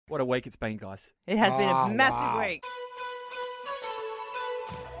What a week it's been, guys. It has been a massive week.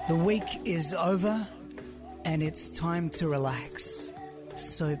 The week is over and it's time to relax.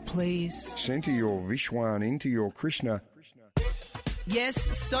 So please... Center your Vishwan into your Krishna. Yes,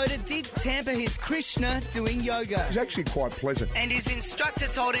 Soda did tamper his Krishna doing yoga. It's actually quite pleasant. And his instructor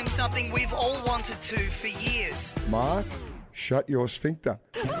told him something we've all wanted to for years. Mark, shut your sphincter.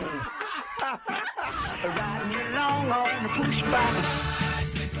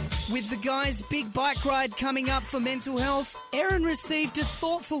 With the guy's big bike ride coming up for mental health, Erin received a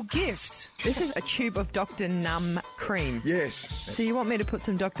thoughtful gift. This is a tube of Dr. Numb cream. Yes. So you want me to put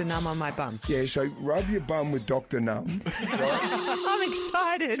some Dr. Numb on my bum? Yeah, so rub your bum with Dr. Numb. I'm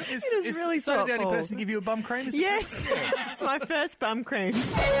excited. It is really So thoughtful. the only person to give you a bum cream? Yes. It's my first bum cream.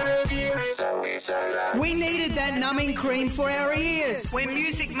 We needed that numbing cream for our ears when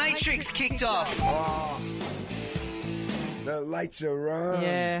Music Matrix kicked off. The lights are on.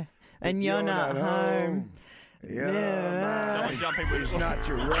 Yeah. And you're not home. Yeah. Someone jumping with It's not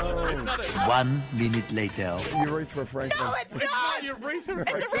your own. 1 minute later. Urethra Franklin. No, it's It's not urethra.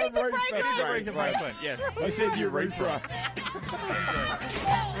 It's Aretha Franklin. Urethra Franklin, yes. I said urethra.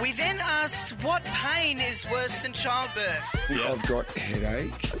 We then asked what pain is worse than childbirth. I've got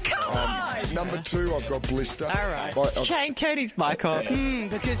headache. Come on. Number 2, I've got blister. All right. I've- Shane, turn his mic off.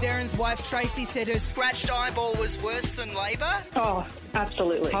 Because Erin's wife Tracy said her scratched eyeball was worse than labour. Oh,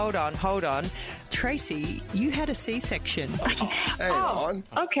 absolutely. Hold on. Tracy, you had a C-section. Hang on.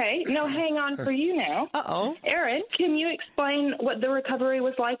 Okay, no, hang on for you now. Uh-oh. Erin, can you explain what the recovery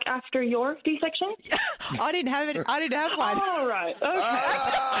was like after your C-section? I didn't have one. All right,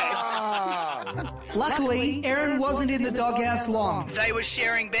 okay. Luckily, Erin wasn't in the doghouse long. They were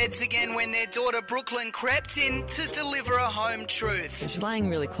sharing beds again when their daughter Brooklyn crept in to deliver a home truth. She's laying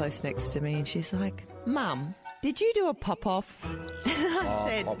really close next to me and she's like, Mum, did you do a pop-off? And I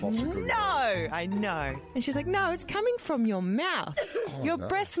said, pop-off's a good no, I know. And she's like, no, it's coming from your mouth. Your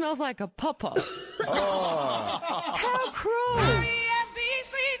breath smells like a pop-off. How cruel.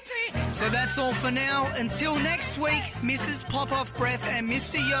 So that's all for now. Until next week, Mrs. Pop-Off Breath and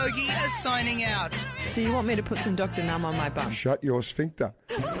Mr. Yogi are signing out. So you want me to put some Dr. Numb on my bum? Shut your sphincter.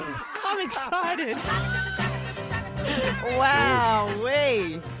 I'm excited.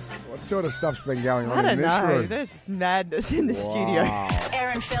 Wow-wee. What sort of stuff's been going on I don't in this know. room? There's madness in the studio.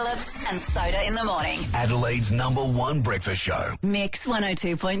 Erin Phillips and Soda in the morning. Adelaide's #1 breakfast show. Mix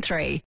 102.3.